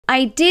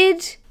I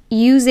did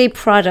use a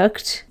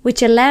product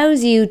which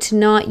allows you to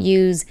not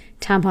use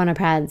tampon or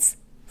pads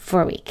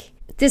for a week.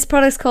 This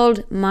product's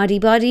called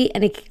Modibody,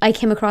 and I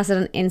came across it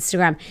on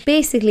Instagram.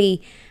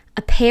 Basically,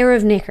 a pair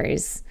of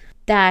knickers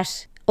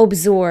that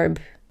absorb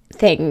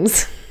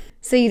things.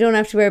 So you don't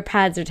have to wear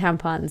pads or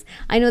tampons.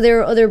 I know there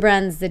are other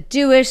brands that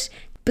do it,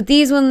 but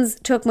these ones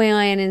took my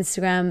eye on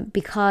Instagram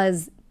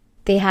because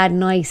they had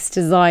nice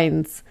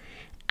designs.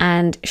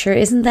 And sure,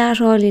 isn't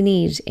that all you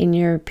need in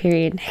your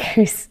period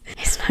knickers?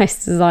 It's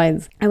nice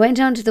designs. I went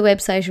onto the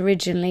website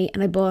originally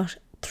and I bought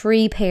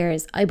 3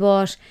 pairs. I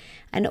bought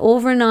an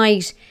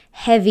overnight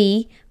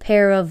heavy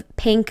pair of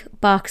pink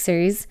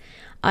boxers.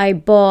 I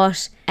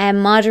bought a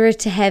moderate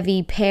to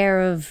heavy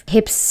pair of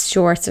hips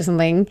shorts or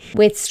something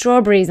with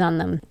strawberries on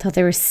them. Thought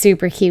they were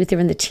super cute. They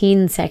were in the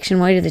teen section.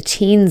 Why do the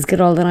teens get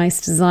all the nice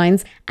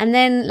designs? And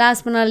then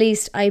last but not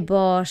least, I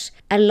bought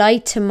a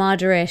light to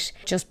moderate,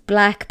 just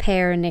black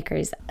pair of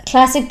knickers.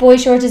 Classic boy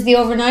short is the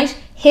overnight.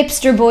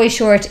 Hipster boy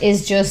short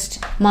is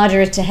just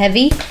moderate to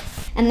heavy.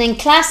 And then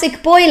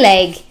classic boy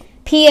leg,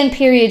 pee and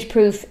period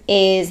proof,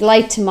 is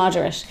light to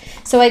moderate.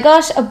 So I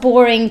got a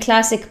boring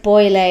classic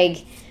boy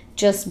leg,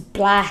 just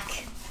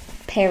black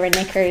pair of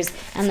knickers,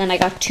 and then I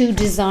got 2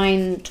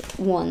 designed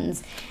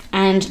ones,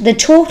 and the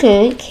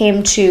total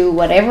came to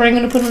whatever I'm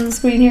going to put on the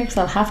screen here because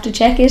I'll have to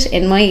check it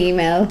in my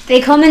email.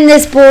 They come in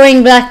this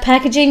boring black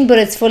packaging, but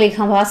it's fully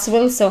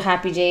compostable, so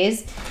happy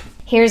days.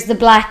 Here's the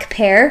black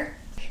pair.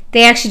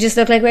 They actually just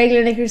look like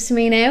regular knickers to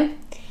me now.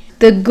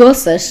 The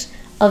gusset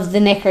of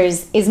the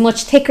knickers is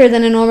much thicker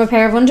than a normal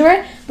pair of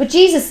underwear, but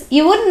Jesus,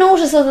 you wouldn't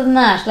notice other than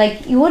that.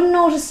 Like, you wouldn't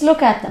notice to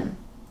look at them.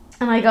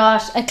 And I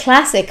got a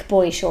classic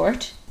boy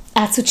short.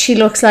 That's what she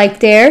looks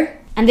like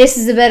there. And this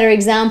is a better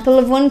example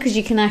of one because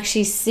you can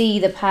actually see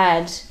the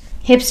pad.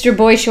 Hipster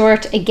boy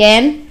short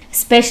again,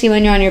 especially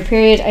when you're on your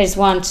period. I just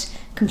want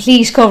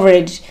complete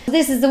coverage.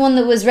 This is the one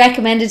that was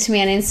recommended to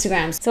me on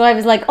Instagram. So I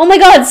was like, oh my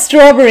God,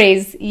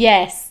 strawberries.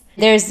 Yes.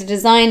 There's the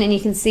design, and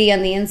you can see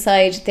on the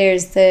inside,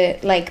 there's the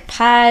like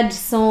pad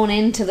sewn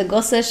into the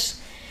gusset.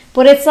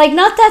 But it's like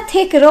not that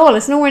thick at all.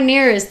 It's nowhere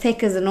near as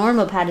thick as a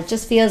normal pad. It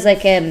just feels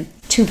like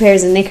 2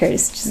 pairs of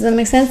knickers. Does that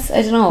make sense?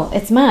 I don't know.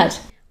 It's mad.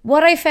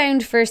 What I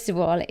found, first of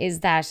all, is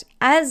that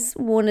as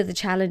one of the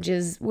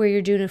challenges where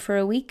you're doing it for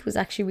a week was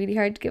actually really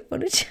hard to get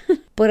footage.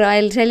 But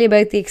I'll tell you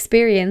about the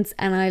experience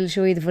and I'll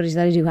show you the footage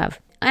that I do have.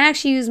 I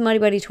actually used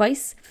Modibody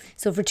twice.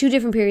 So for 2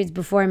 different periods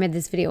before I made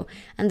this video.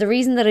 And the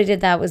reason that I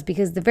did that was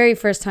because the very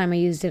first time I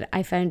used it,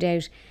 I found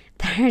out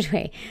the hard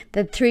way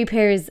that 3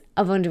 pairs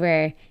of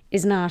underwear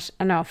is not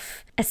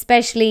enough,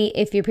 especially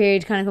if your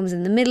period kind of comes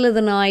in the middle of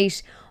the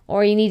night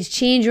or you need to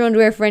change your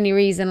underwear for any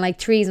reason. Like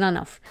 3 is not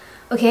enough.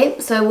 Okay,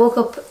 so I woke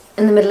up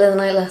in the middle of the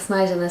night last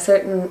night and a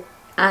certain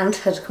aunt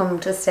had come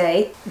to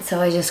stay,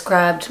 so I just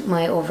grabbed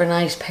my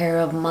overnight pair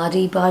of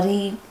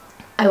Modibody.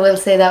 I will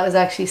say that was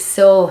actually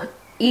so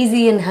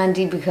easy and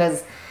handy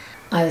because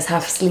I was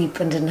half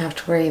asleep and didn't have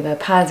to worry about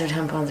pads or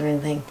tampons or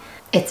anything.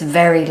 It's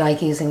very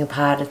like using a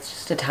pad. It's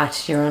just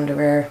attached to your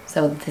underwear,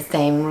 so the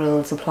same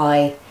rules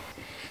apply.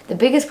 The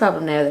biggest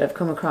problem now that I've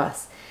come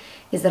across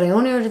is that I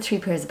only ordered 3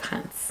 pairs of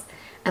pants.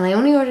 And I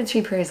only ordered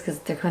 3 pairs because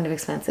they're kind of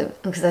expensive.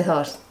 Because I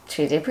thought,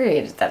 3-day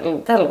period,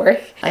 that'll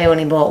work. I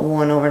only bought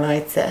 1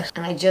 overnight set.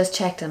 And I just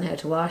checked on how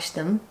to wash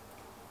them.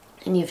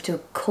 And you have to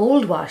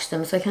cold wash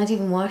them, so I can't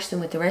even wash them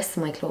with the rest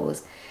of my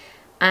clothes.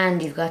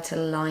 And you've got to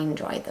line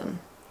dry them,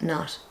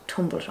 not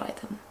tumble dry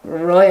them.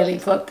 Royally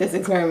fucked this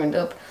experiment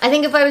up. I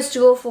think if I was to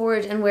go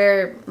forward and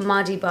wear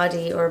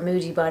Modibody or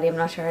Modibody, I'm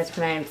not sure how it's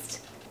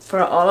pronounced,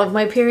 for all of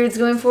my periods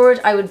going forward,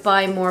 I would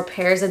buy more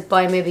pairs. I'd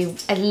buy maybe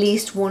at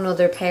least 1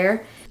 other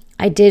pair.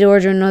 I did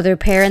order another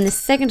pair, and the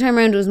second time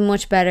around was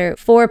much better.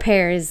 4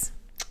 pairs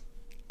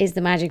is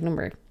the magic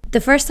number.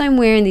 The first time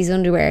wearing these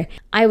underwear,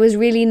 I was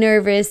really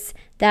nervous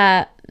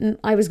that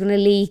I was going to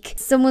leak.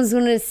 Someone's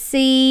going to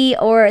see,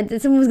 or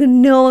that someone was going to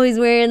know I was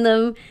wearing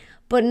them.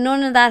 But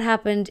none of that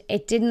happened.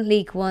 It didn't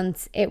leak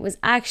once. It was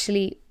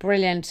actually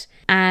brilliant.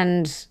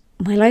 And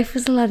my life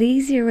was a lot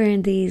easier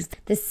wearing these.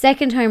 The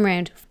second time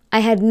around, I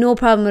had no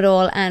problem at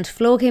all. And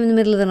Flo came in the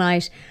middle of the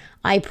night.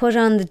 I put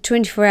on the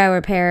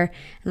 24-hour pair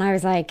and I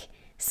was like,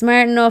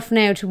 smart enough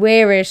now to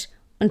wear it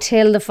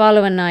until the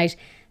following night,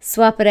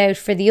 swap it out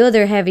for the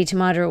other heavy to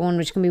moderate one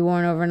which can be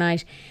worn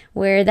overnight,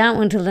 wear that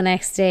one till the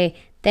next day,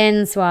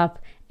 then swap,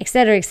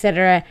 etc,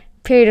 etc.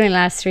 Period only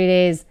lasts 3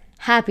 days.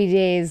 Happy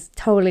days,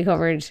 totally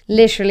covered,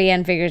 literally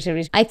and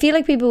figuratively. I feel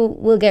like people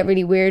will get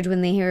really weird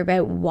when they hear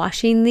about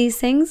washing these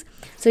things.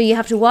 So you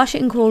have to wash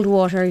it in cold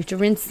water, you have to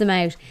rinse them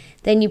out,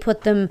 then you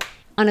put them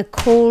on a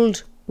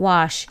cold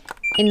wash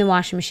in the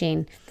washing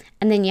machine,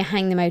 and then you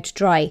hang them out to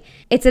dry.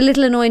 It's a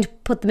little annoying to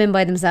put them in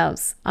by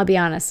themselves, I'll be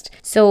honest.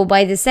 So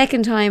by the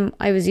second time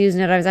I was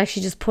using it, I was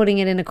actually just putting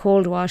it in a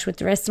cold wash with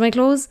the rest of my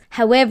clothes.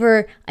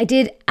 However, I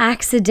did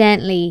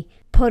accidentally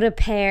put a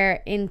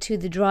pair into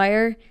the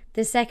dryer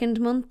the second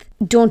month.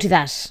 Don't do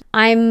that.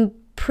 I'm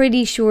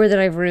pretty sure that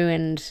I've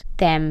ruined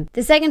them.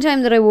 The second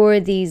time that I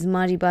wore these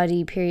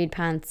Modibody period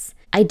pants,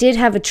 I did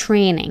have a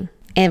training.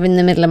 in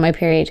the middle of my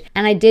period.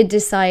 And I did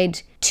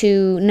decide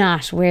to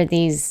not wear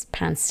these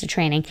pants to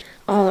training.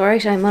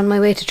 Alright, I'm on my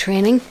way to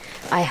training.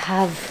 I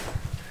have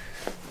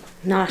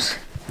not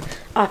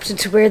opted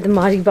to wear the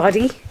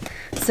Modibody.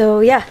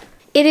 So yeah.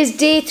 It is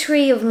day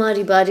 3 of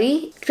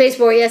Modibody. Today's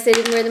sport, yes, I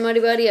didn't wear the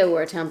Modibody, I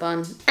wore a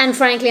tampon. And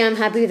frankly, I'm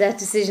happy with that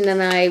decision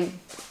and I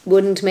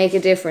wouldn't make a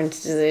different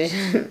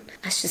decision.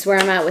 That's just where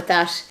I'm at with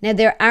that. Now,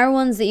 there are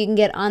ones that you can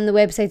get on the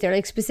website. They're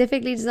like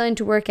specifically designed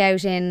to work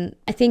out in.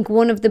 I think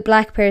one of the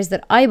black pairs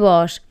that I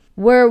bought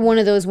were one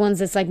of those ones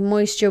that's like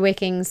moisture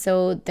wicking,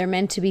 so they're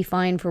meant to be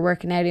fine for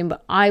working out in,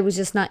 but I was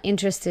just not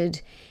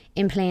interested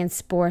in playing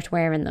sport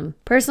wearing them.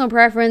 Personal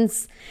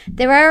preference.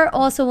 There are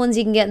also ones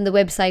you can get on the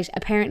website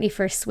apparently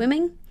for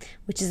swimming,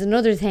 which is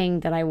another thing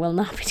that I will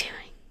not be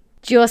doing.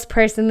 Just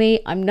personally,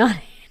 I'm not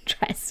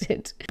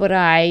interested, but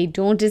I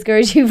don't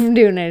discourage you from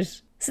doing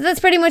it. So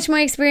that's pretty much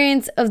my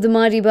experience of the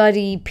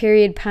Modibody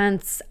period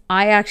pants.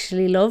 I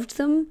actually loved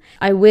them.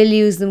 I will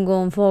use them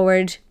going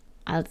forward.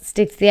 I'll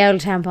stick to the owl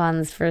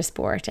tampons for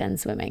sport and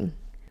swimming.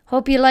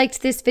 Hope you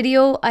liked this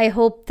video. I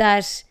hope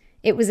that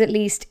it was at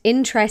least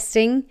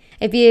interesting.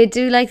 If you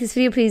do like this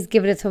video, please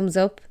give it a thumbs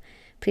up.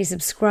 Please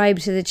subscribe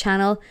to the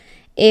channel.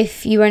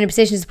 If you are in a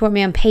position to support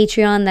me on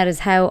Patreon, that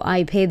is how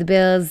I pay the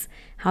bills,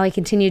 how I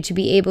continue to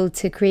be able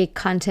to create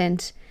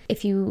content.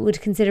 If you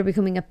would consider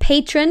becoming a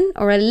patron,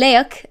 or a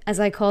laoc as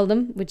I call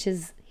them, which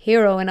is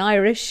hero in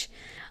Irish,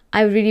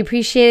 I would really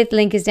appreciate it. The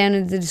link is down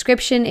in the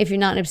description. If you're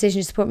not in a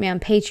position to support me on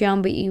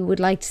Patreon, but you would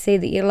like to say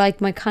that you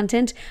like my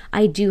content,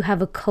 I do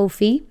have a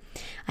Ko-fi.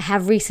 I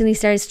have recently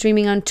started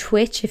streaming on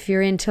Twitch if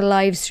you're into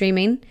live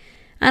streaming.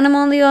 And I'm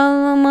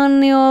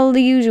on all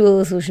the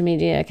usual social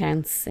media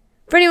accounts.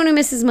 For anyone who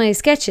misses my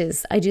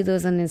sketches, I do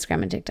those on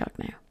Instagram and TikTok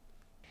now.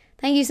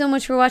 Thank you so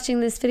much for watching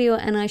this video,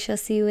 and I shall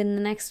see you in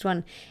the next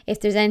one.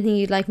 If there's anything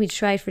you'd like me to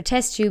try for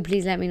test tube,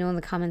 please let me know in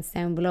the comments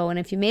down below. And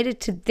if you made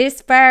it to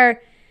this far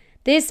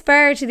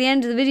to the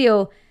end of the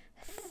video,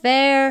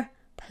 fair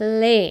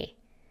play.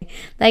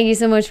 Thank you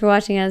so much for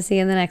watching. I'll see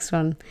you in the next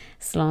one.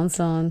 Slán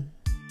slán.